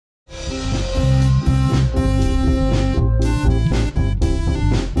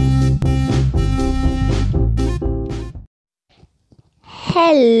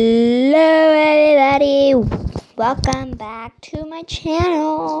Hello everybody, welcome back to my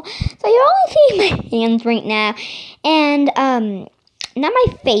channel. So you're only seeing my hands right now, and not my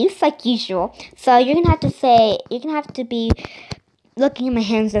face like usual. So you're gonna have to be looking at my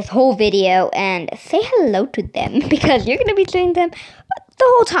hands this whole video and say hello to them because you're gonna be seeing them the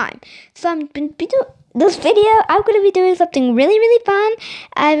whole time. So this video, I'm gonna be doing something really fun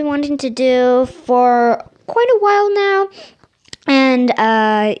I've been wanting to do for quite a while now. And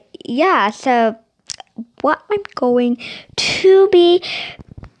yeah, so what I'm going to be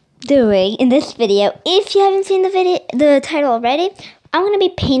doing in this video, if you haven't seen the title already, I'm going to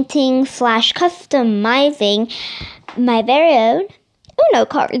be painting / customizing my very own Uno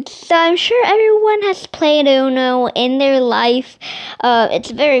cards. So I'm sure everyone has played Uno in their life. It's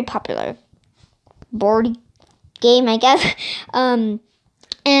a very popular board game, I guess.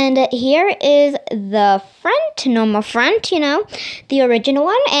 And here is the front, normal front, the original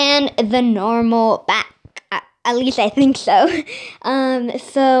one, and the normal back. At least I think so. So I'm going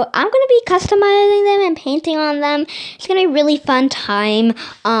to be customizing them and painting on them. It's going to be a really fun time.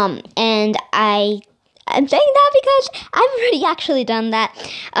 And I'm saying that because I've already actually done that.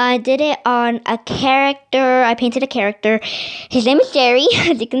 I did it on a character. I painted a character. His name is Jerry,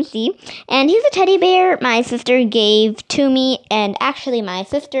 as you can see. And he's a teddy bear my sister gave to me. And actually, my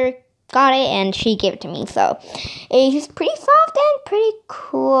sister got it and she gave it to me. So he's pretty soft and pretty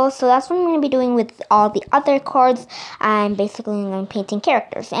cool. So that's what I'm going to be doing with all the other cards. I'm basically going to be painting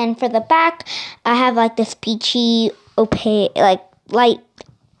characters. And for the back, I have like this peachy, opaque, like light,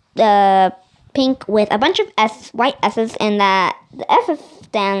 pink with a bunch of white S's, and the S's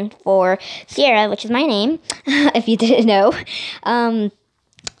stand for Siara, which is my name, if you didn't know. And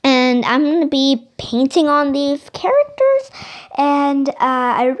I'm going to be painting on these characters, and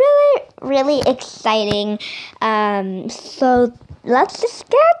really exciting. So let's just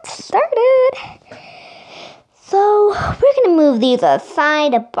get started. So we're going to move these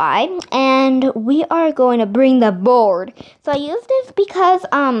aside a bit, and we are going to bring the board. So I use this because,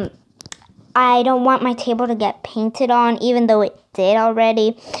 I don't want my table to get painted on, even though it did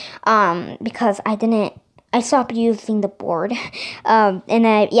already, because I stopped using the board, and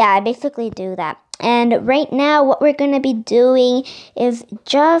I basically do that. And right now, what we're going to be doing is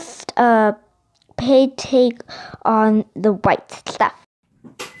just painting on the white stuff.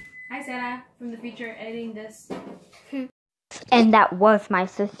 Hi, Sarah, from the future, editing this. And that was my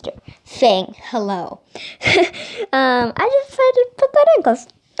sister saying hello. I just tried to put that in because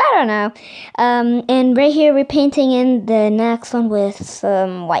I don't know. And right here we're painting in the next one with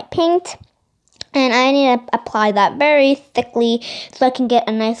some white paint. And I need to apply that very thickly so I can get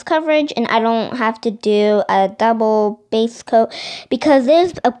a nice coverage and I don't have to do a double base coat because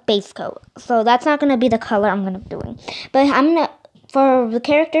there's a base coat. So that's not going to be the color I'm going to be doing. But for the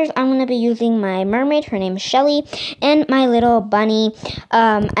characters, I'm going to be using my mermaid, her name is Shelly, and my little bunny.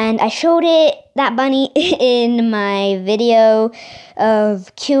 And I showed that bunny in my video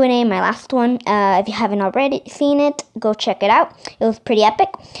of Q&A, my last one. If you haven't already seen it, go check it out. It was pretty epic.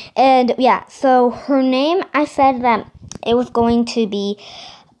 And yeah, so her name, I said that it was going to be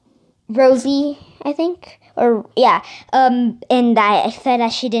Rosie, I think. And I said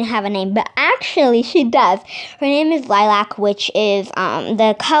that she didn't have a name, but actually she does. Her name is Lilac, which is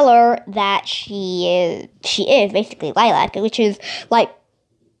the color that she is basically lilac, which is light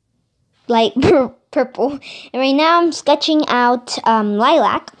purple. And right now I'm sketching out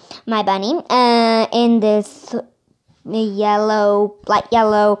Lilac, my bunny, in this light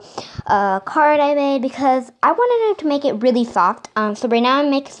yellow card I made because I wanted to make it really soft. So right now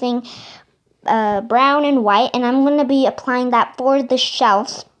I'm mixing brown and white, and I'm going to be applying that for the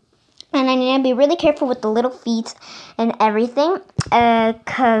shelves. And I need to be really careful with the little feet and everything,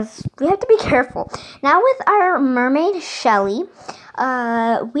 because we have to be careful. Now with our mermaid, Shelly, we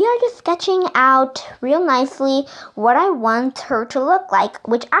are just sketching out real nicely what I want her to look like,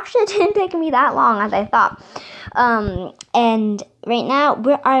 which actually didn't take me that long as I thought. And right now,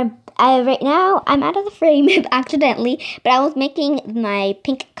 I'm out of the frame accidentally, but I was making my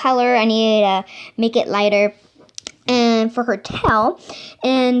pink color. I needed to make it lighter. And for her tail,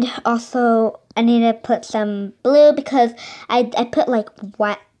 and also I need to put some blue because I put like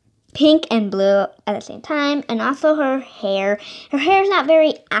white, pink and blue at the same time. And also her hair. Her hair is not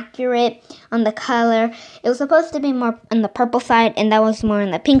very accurate on the color. It was supposed to be more on the purple side, and that was more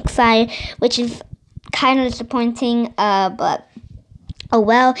on the pink side, which is kind of disappointing, but oh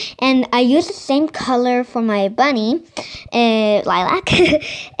well. And I used the same color for my bunny, Lilac,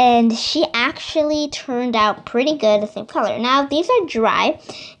 and she actually turned out pretty good, the same color. Now these are dry,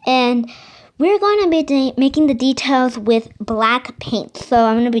 and we're going to be making the details with black paint. So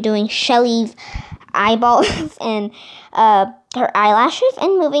I'm going to be doing Shelly's eyeballs and her eyelashes.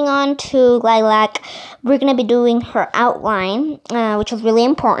 And moving on to Lilac, we're going to be doing her outline, which is really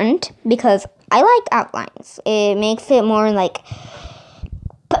important because I like outlines. It makes it more like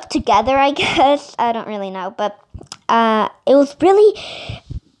put together, I guess. I don't really know, but it was really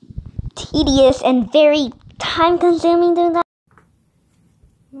tedious and very time-consuming doing that.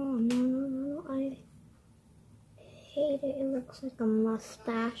 Oh, no, I hate it. It looks like a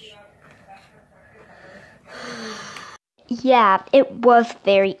mustache. Yeah, it was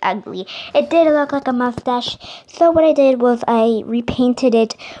very ugly. It did look like a mustache. So what I did was I repainted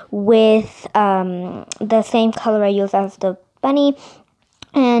it with the same color I used as the bunny.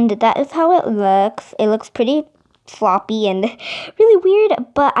 And that is how it looks. It looks pretty floppy and really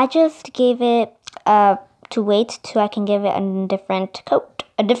weird. But I just gave it to wait till I can give it a different coat.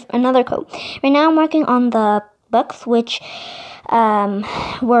 Another coat. Right now I'm working on the books, which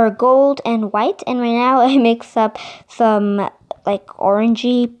were gold and white, and right now I mix up some like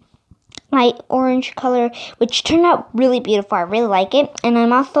orangey, light orange color, which turned out really beautiful. I really like it, and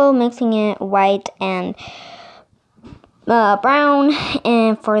I'm also mixing it white and brown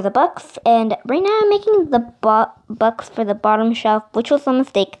and for the books. And right now I'm making the books for the bottom shelf, which was a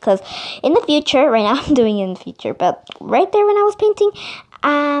mistake because in the future, right now I'm doing it in the future, but right there when I was painting,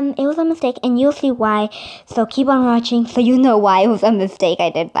 it was a mistake, and you'll see why. So keep on watching so you know why it was a mistake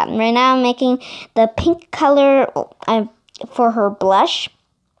I did that. Right now I'm making the pink color for her blush.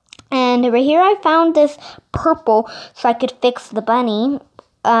 And right here I found this purple so I could fix the bunny.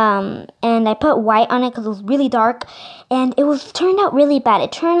 And I put white on it because it was really dark, and it turned out really bad.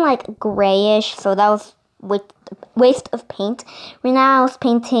 It turned like grayish, so that was waste of paint. Right now I was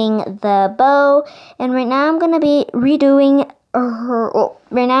painting the bow, and right now I'm gonna be redoing her.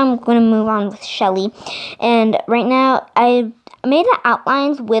 Right now I'm gonna move on with Shelly, and right now I made the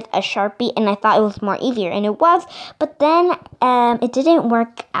outlines with a Sharpie, and I thought it was more easier, and it was, but then it didn't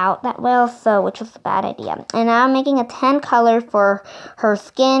work out that well, so which was a bad idea. And now I'm making a tan color for her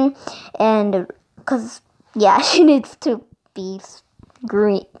skin, and because yeah, she needs to be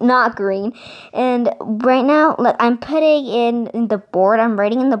green, not green. And right now, look, I'm putting in the board. I'm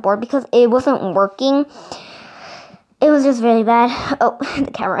writing in the board because it wasn't working. It was just really bad. Oh, the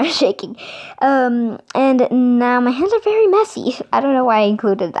camera is shaking. And now my hands are very messy. I don't know why I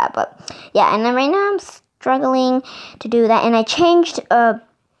included that, but yeah. And then right now I'm struggling to do that. And I changed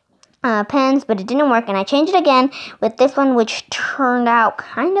pens, but it didn't work. And I changed it again with this one, which turned out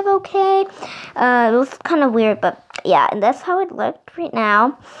kind of okay. It was kind of weird, but yeah. And that's how it looked right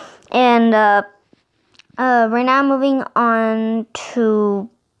now. And right now I'm moving on to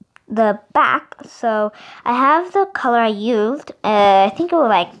the back. So I have the color I used. I think it was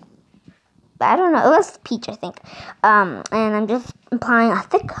like, I don't know, it was peach, I think. And I'm just applying a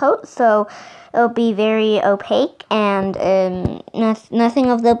thick coat so it'll be very opaque, and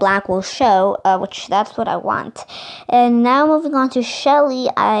nothing of the black will show, which that's what I want. And now moving on to Shelly,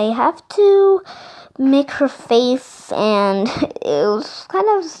 I have to make her face, and it was kind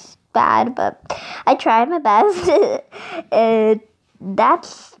of bad, but I tried my best.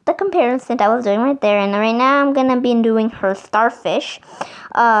 That's the comparison I was doing right there. And right now I'm gonna be doing her starfish,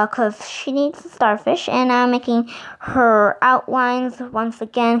 because she needs a starfish. And I'm making her outlines once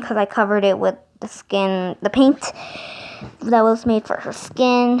again because I covered it with the paint that was made for her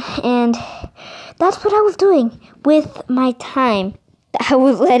skin. And that's what I was doing with my time. I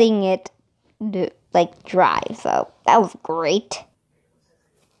was letting it dry, so that was great.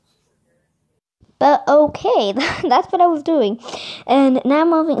 But okay, that's what I was doing. And now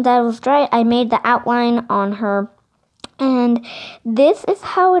moving, that was dry, I made the outline on her. And this is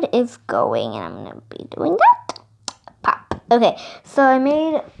how it is going. And I'm going to be doing that. Pop. Okay, so I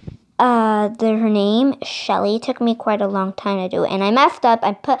made her name, Shelly. Took me quite a long time to do it. And I messed up.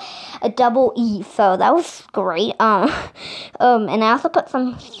 I put a double E, so that was great. And I also put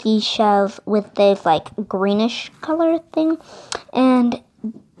some seashells with this like greenish color thing. And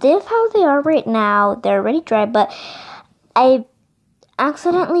this is how they are right now. They're already dry, but I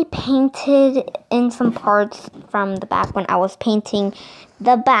accidentally painted in some parts from the back when I was painting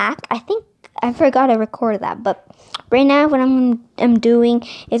the back. I think I forgot to record that, but right now what I'm doing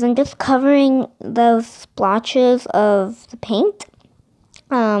is I'm just covering those splotches of the paint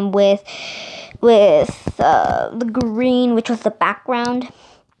with the green, which was the background.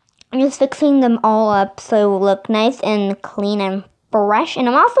 I'm just fixing them all up so it will look nice and clean and fresh. And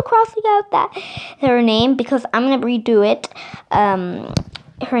I'm also crossing out her name because I'm gonna redo it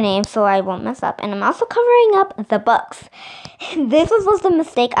her name so I won't mess up. And I'm also covering up the books. This was the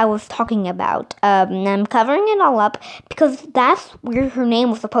mistake I was talking about. And I'm covering it all up because that's where her name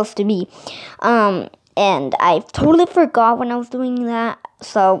was supposed to be. And I totally forgot when I was doing that.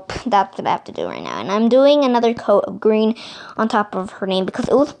 So that's what I have to do right now. And I'm doing another coat of green on top of her name because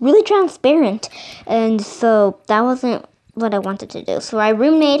it was really transparent. And so that wasn't what I wanted to do. So I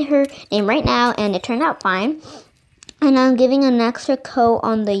remade her name right now and it turned out fine. And I'm giving an extra coat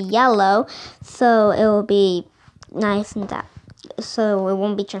on the yellow so it will be nice and that. So it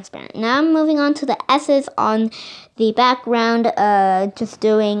won't be transparent. Now I'm moving on to the S's on the background, just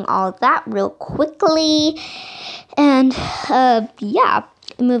doing all that real quickly. And yeah,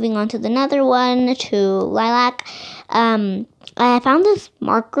 moving on to the another one, to lilac. I found this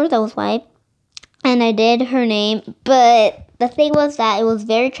marker that was white and I did her name, but the thing was that it was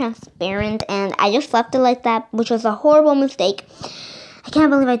very transparent and I just left it like that, which was a horrible mistake. I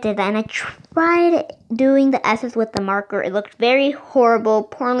can't believe I did that. And I tried doing the S's with the marker. It looked very horrible,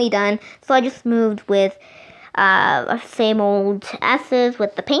 poorly done. So I just moved with same old S's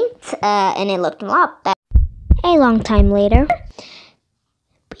with the paint. And it looked a lot better. A long time later,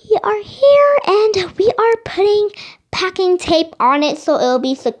 we are here and we are putting packing tape on it so it'll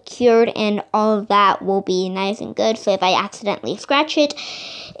be secured and all of that will be nice and good. So if I accidentally scratch it,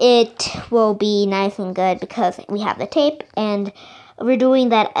 it will be nice and good because we have the tape. And we're doing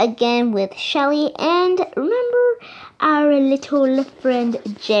that again with Shelly. And remember our little friend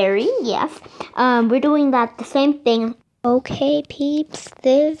Jerry? Yes. We're doing that the same thing. Okay, peeps,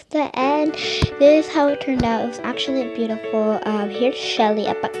 this is the end. This is how it turned out. It was actually beautiful. Here's Shelly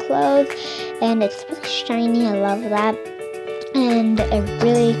up at close, and it's really shiny. I love that, and it's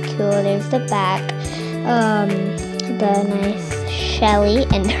really cool. There's the back, the nice Shelly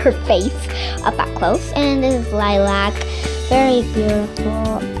and her face up at close, and this is Lilac. Very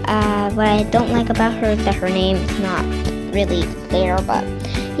beautiful. What I don't like about her is that her name is not really there, but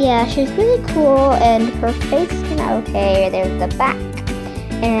yeah, she's really cool, and her face turned out okay. There's the back,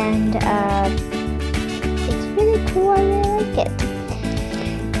 and it's really cool. I really like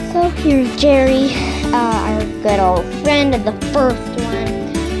it. So here's Jerry, our good old friend, the first one,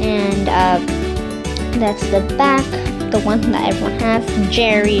 and that's the back, the one that everyone has.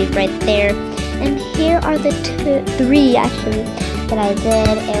 Jerry is right there, and here are the three actually that I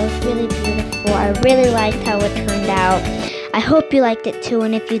did. It was really beautiful. I really liked how it turned out. I hope you liked it too,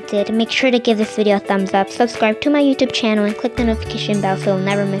 and if you did, make sure to give this video a thumbs up, subscribe to my YouTube channel, and click the notification bell so you'll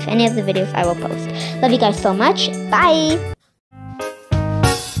never miss any of the videos I will post. Love you guys so much. Bye!